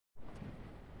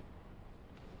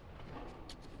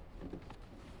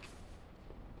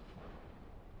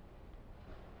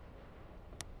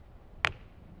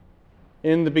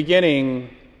In the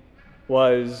beginning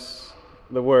was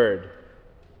the Word.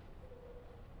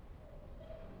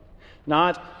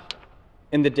 Not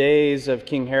in the days of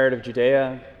King Herod of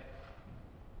Judea,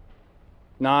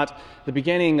 not the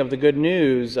beginning of the good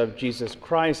news of Jesus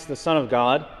Christ, the Son of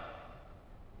God,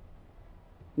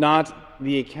 not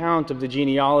the account of the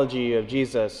genealogy of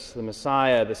Jesus, the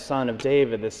Messiah, the son of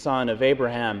David, the son of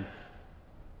Abraham.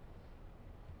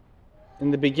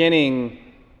 In the beginning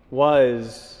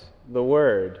was the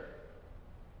Word.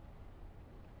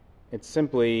 It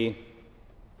simply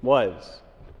was.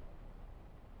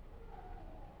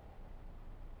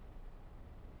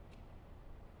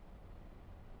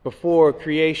 Before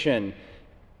creation,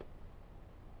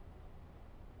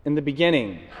 in the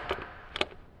beginning,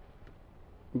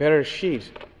 Bereshit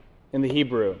in the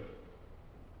Hebrew,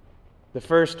 the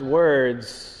first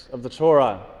words of the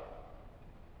Torah,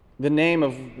 the name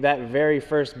of that very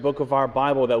first book of our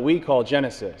Bible that we call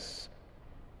Genesis.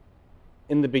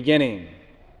 In the beginning,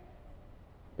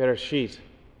 Bereshit,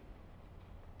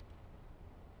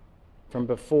 from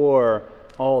before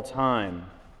all time.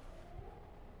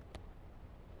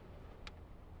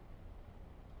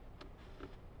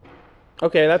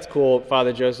 Okay, that's cool,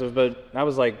 Father Joseph, but that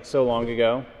was like so long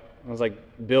ago. It was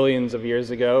like billions of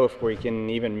years ago, if we can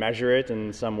even measure it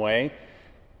in some way.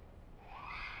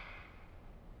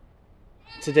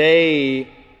 Today,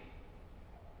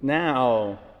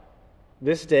 now,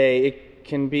 this day, it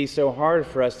can be so hard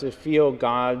for us to feel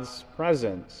God's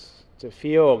presence, to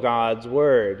feel God's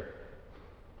Word.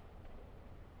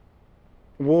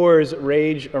 Wars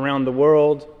rage around the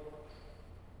world.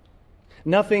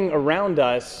 Nothing around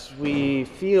us we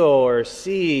feel or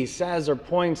see says or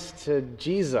points to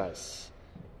Jesus,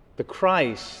 the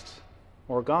Christ,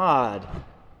 or God.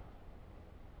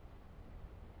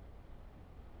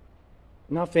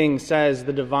 Nothing says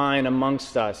the divine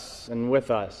amongst us and with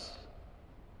us,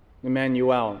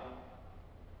 Emmanuel.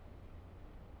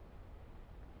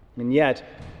 And yet,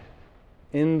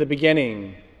 in the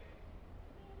beginning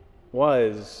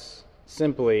was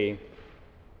simply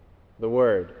the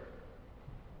Word.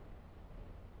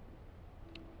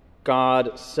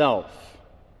 God Self.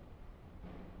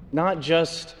 Not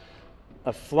just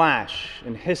a flash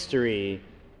in history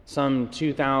some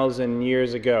 2,000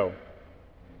 years ago.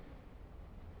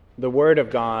 The Word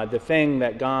of God, the thing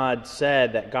that God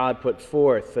said, that God put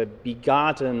forth, the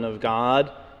begotten of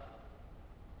God,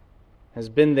 has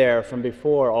been there from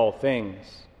before all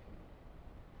things.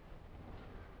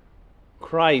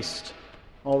 Christ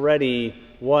already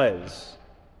was.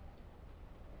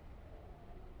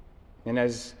 And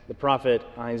as the prophet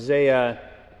Isaiah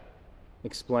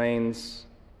explains,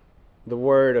 the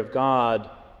Word of God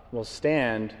will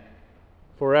stand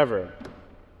forever.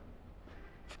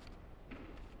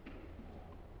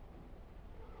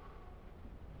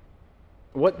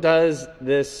 What does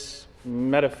this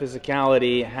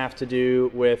metaphysicality have to do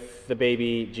with the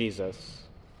baby Jesus?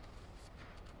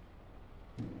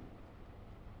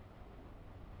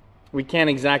 We can't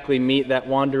exactly meet that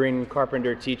wandering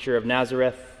carpenter teacher of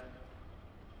Nazareth,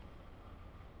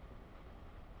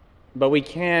 but we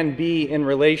can be in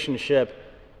relationship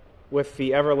with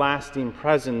the everlasting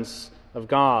presence of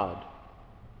God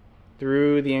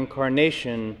through the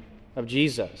incarnation of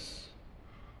Jesus,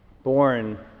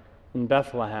 born in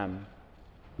Bethlehem.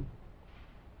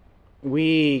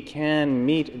 We can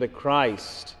meet the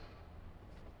Christ,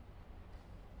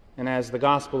 and as the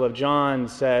Gospel of John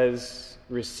says,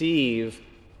 receive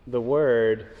the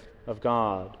Word of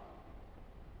God.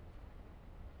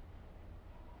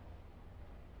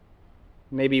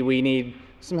 Maybe we need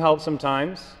some help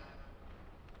sometimes.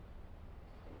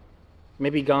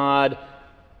 Maybe God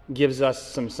gives us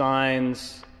some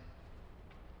signs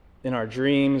in our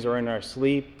dreams or in our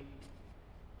sleep,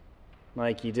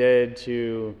 like He did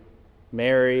to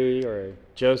Mary or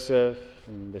Joseph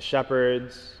and the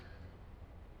shepherds.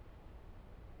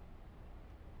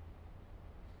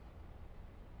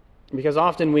 Because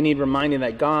often we need reminding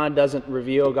that God doesn't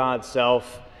reveal God's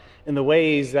self in the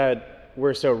ways that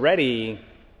we're so ready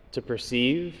to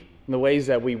perceive, in the ways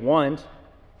that we want,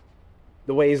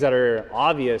 the ways that are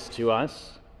obvious to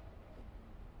us.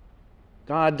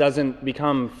 God doesn't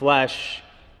become flesh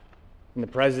in the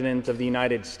President of the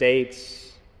United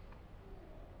States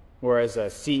or as a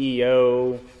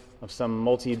CEO of some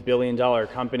multi-billion-dollar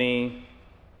company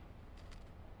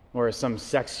or as some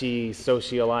sexy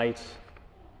socialite.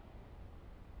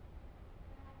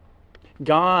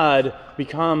 God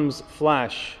becomes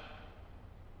flesh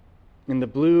in the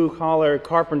blue-collar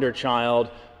carpenter child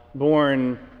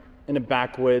born in a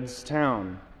backwoods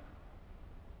town.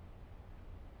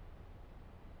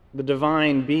 The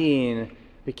divine being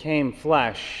became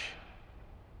flesh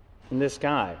in this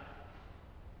guy.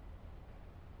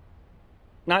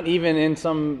 Not even in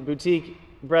some boutique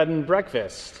bread and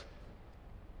breakfast,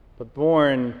 but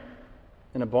born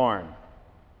in a barn.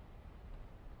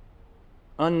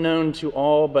 Unknown to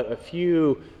all but a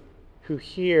few who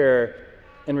hear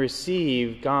and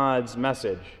receive God's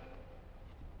message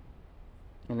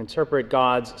and interpret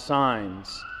God's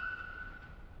signs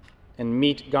and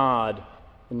meet God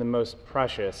in the most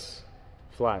precious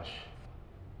flesh.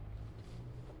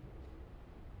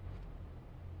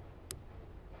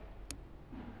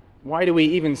 Why do we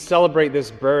even celebrate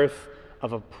this birth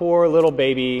of a poor little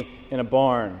baby in a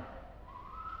barn?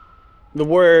 The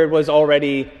Word was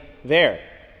already there.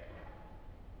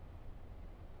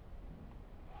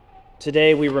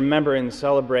 Today we remember and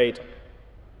celebrate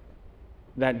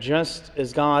that just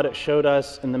as God showed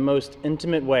us in the most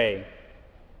intimate way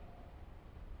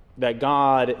that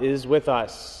God is with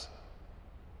us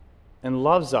and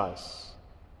loves us,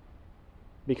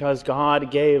 because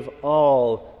God gave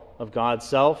all of God's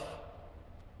self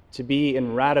to be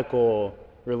in radical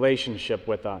relationship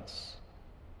with us.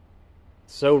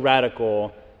 So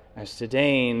radical as to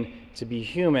deign to be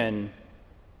human,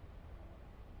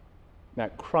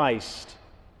 that Christ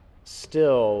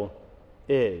still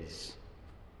is.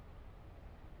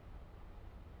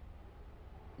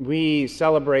 We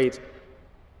celebrate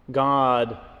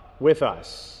God with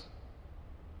us.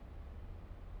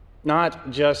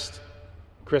 Not just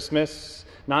Christmas,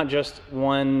 not just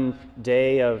one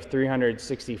day of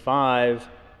 365.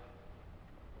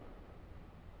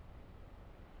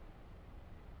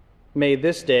 May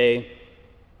this day,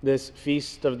 this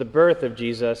feast of the birth of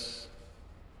Jesus,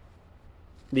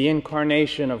 the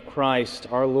incarnation of Christ,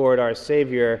 our Lord, our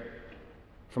Savior,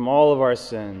 from all of our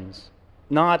sins,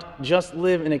 not just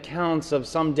live in accounts of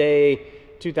some day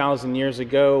 2,000 years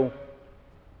ago,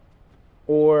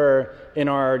 or in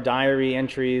our diary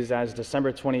entries as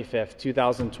December 25th,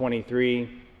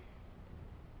 2023,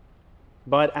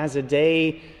 but as a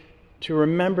day to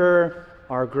remember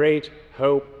our great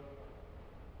hope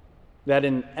that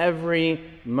in every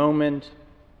moment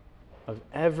of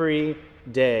every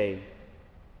day,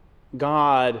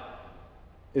 God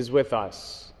is with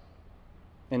us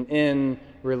and in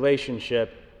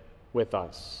relationship with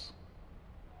us.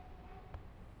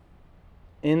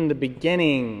 In the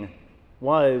beginning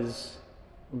was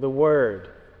the Word.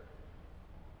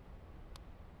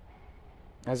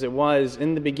 As it was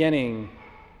in the beginning,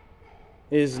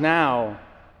 is now,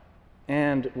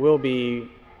 and will be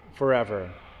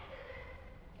forever.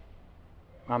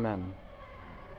 Amen.